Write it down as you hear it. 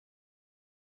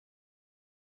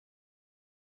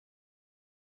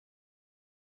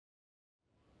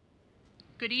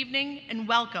Good evening and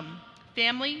welcome,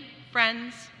 family,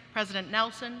 friends, President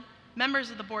Nelson, members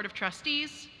of the Board of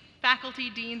Trustees, faculty,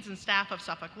 deans, and staff of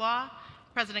Suffolk Law,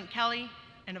 President Kelly,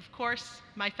 and of course,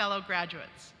 my fellow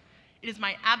graduates. It is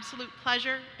my absolute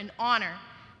pleasure and honor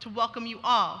to welcome you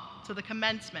all to the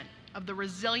commencement of the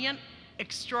resilient,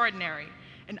 extraordinary,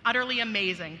 and utterly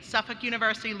amazing Suffolk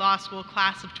University Law School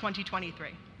class of 2023.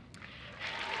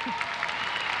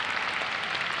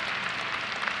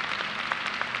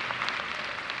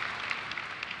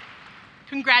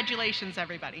 Congratulations,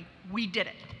 everybody. We did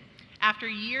it. After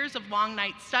years of long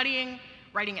nights studying,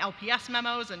 writing LPS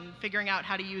memos, and figuring out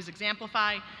how to use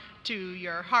Exemplify, to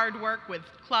your hard work with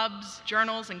clubs,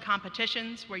 journals, and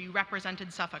competitions where you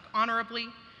represented Suffolk honorably,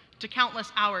 to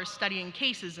countless hours studying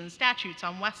cases and statutes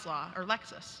on Westlaw or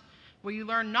Lexis, where you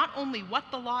learn not only what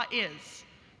the law is,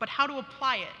 but how to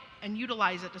apply it and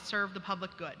utilize it to serve the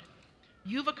public good.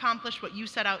 You've accomplished what you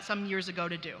set out some years ago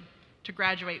to do, to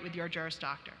graduate with your Juris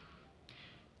Doctor.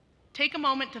 Take a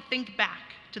moment to think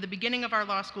back to the beginning of our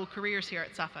law school careers here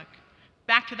at Suffolk,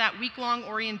 back to that week-long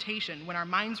orientation when our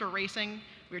minds were racing,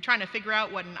 we were trying to figure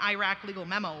out what an IRAC legal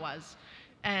memo was,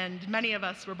 and many of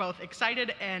us were both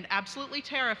excited and absolutely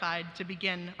terrified to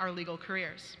begin our legal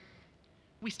careers.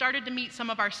 We started to meet some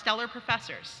of our stellar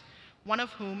professors, one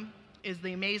of whom is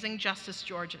the amazing Justice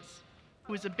Georges,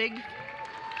 who is a big,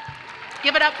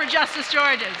 give it up for Justice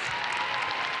Georges.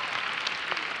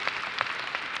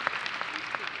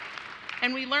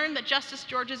 And we learned that Justice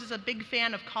Georges is a big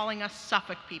fan of calling us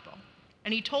Suffolk people.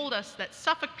 And he told us that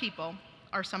Suffolk people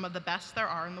are some of the best there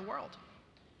are in the world.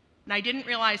 And I didn't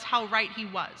realize how right he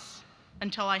was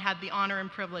until I had the honor and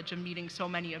privilege of meeting so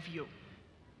many of you.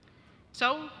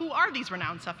 So, who are these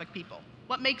renowned Suffolk people?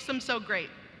 What makes them so great?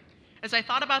 As I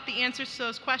thought about the answers to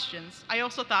those questions, I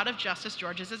also thought of Justice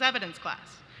Georges' evidence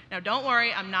class. Now, don't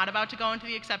worry, I'm not about to go into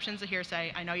the exceptions of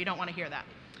hearsay. I know you don't want to hear that.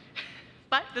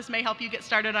 But this may help you get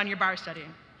started on your bar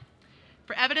studying.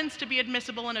 For evidence to be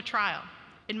admissible in a trial,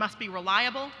 it must be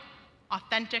reliable,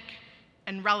 authentic,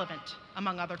 and relevant,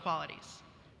 among other qualities.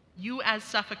 You, as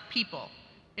Suffolk people,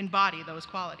 embody those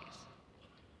qualities.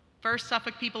 First,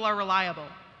 Suffolk people are reliable,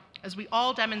 as we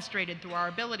all demonstrated through our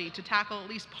ability to tackle at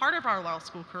least part of our law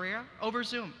school career over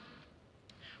Zoom.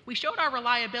 We showed our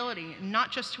reliability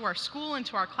not just to our school and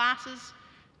to our classes,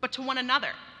 but to one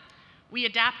another. We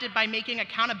adapted by making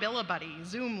accountability buddies,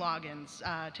 Zoom logins,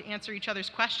 to answer each other's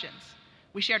questions.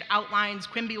 We shared outlines,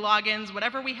 Quimby logins,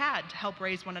 whatever we had to help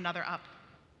raise one another up.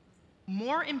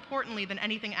 More importantly than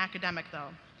anything academic, though,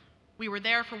 we were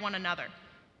there for one another.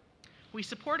 We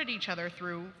supported each other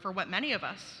through, for what many of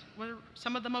us, were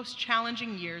some of the most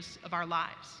challenging years of our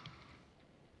lives.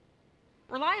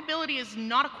 Reliability is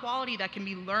not a quality that can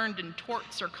be learned in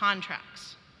torts or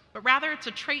contracts, but rather it's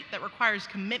a trait that requires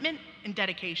commitment and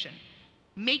dedication,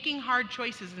 making hard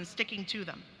choices and sticking to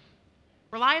them.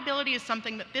 Reliability is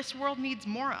something that this world needs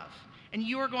more of, and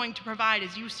you are going to provide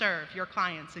as you serve your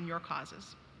clients and your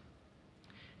causes.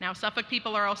 Now, Suffolk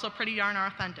people are also pretty darn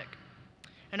authentic.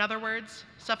 In other words,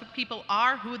 Suffolk people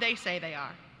are who they say they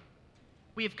are.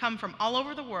 We have come from all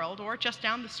over the world or just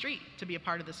down the street to be a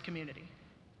part of this community.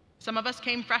 Some of us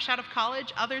came fresh out of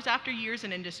college, others after years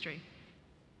in industry.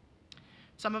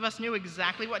 Some of us knew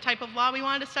exactly what type of law we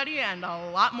wanted to study, and a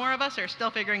lot more of us are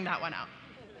still figuring that one out.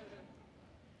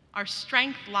 Our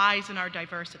strength lies in our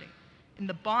diversity, in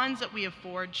the bonds that we have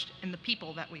forged, and the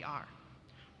people that we are.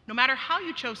 No matter how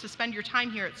you chose to spend your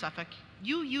time here at Suffolk,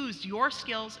 you used your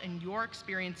skills and your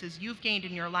experiences you've gained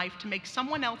in your life to make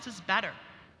someone else's better.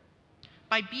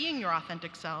 By being your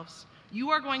authentic selves, you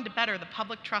are going to better the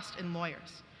public trust in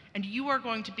lawyers, and you are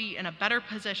going to be in a better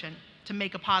position to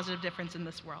make a positive difference in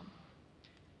this world.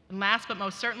 And last but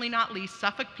most certainly not least,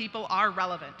 Suffolk people are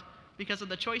relevant because of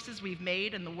the choices we've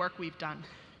made and the work we've done.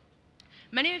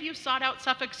 Many of you sought out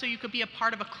Suffolk so you could be a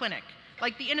part of a clinic,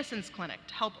 like the Innocence Clinic,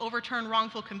 to help overturn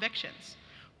wrongful convictions,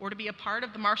 or to be a part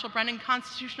of the Marshall Brennan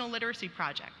Constitutional Literacy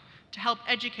Project, to help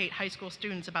educate high school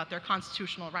students about their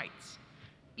constitutional rights.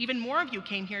 Even more of you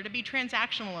came here to be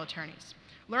transactional attorneys,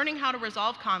 learning how to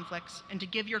resolve conflicts and to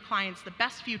give your clients the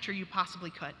best future you possibly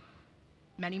could.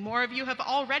 Many more of you have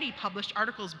already published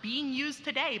articles being used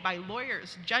today by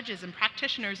lawyers, judges, and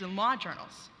practitioners in law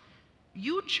journals.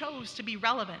 You chose to be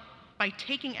relevant by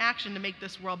taking action to make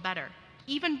this world better,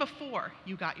 even before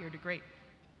you got your degree.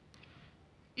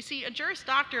 You see, a Juris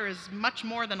Doctor is much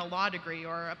more than a law degree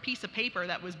or a piece of paper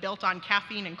that was built on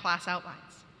caffeine and class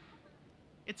outlines.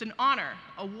 It's an honor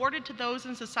awarded to those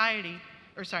in society,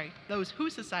 those who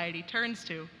society turns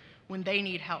to when they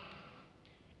need help.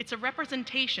 It's a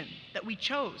representation that we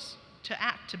chose to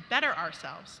act to better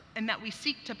ourselves and that we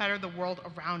seek to better the world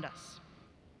around us.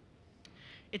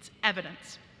 It's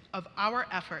evidence of our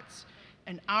efforts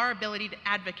and our ability to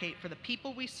advocate for the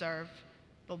people we serve,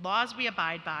 the laws we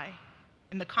abide by,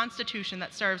 and the Constitution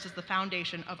that serves as the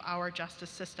foundation of our justice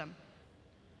system.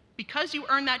 Because you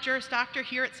earned that Juris Doctor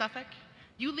here at Suffolk,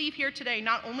 you leave here today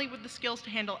not only with the skills to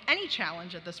handle any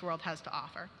challenge that this world has to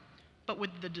offer, but with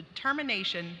the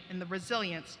determination and the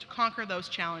resilience to conquer those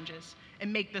challenges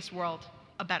and make this world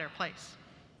a better place.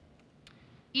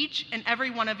 Each and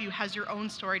every one of you has your own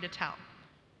story to tell.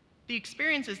 The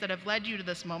experiences that have led you to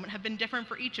this moment have been different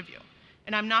for each of you,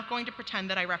 and I'm not going to pretend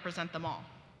that I represent them all.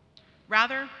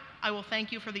 Rather, I will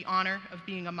thank you for the honor of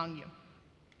being among you.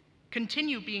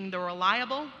 Continue being the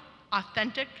reliable,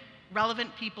 authentic,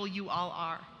 relevant people you all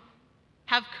are.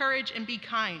 Have courage and be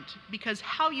kind, because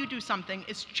how you do something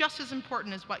is just as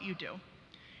important as what you do.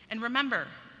 And remember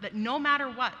that no matter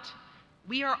what,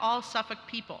 we are all Suffolk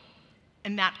people,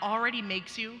 and that already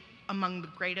makes you among the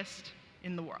greatest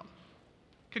in the world.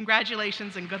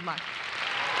 Congratulations and good luck.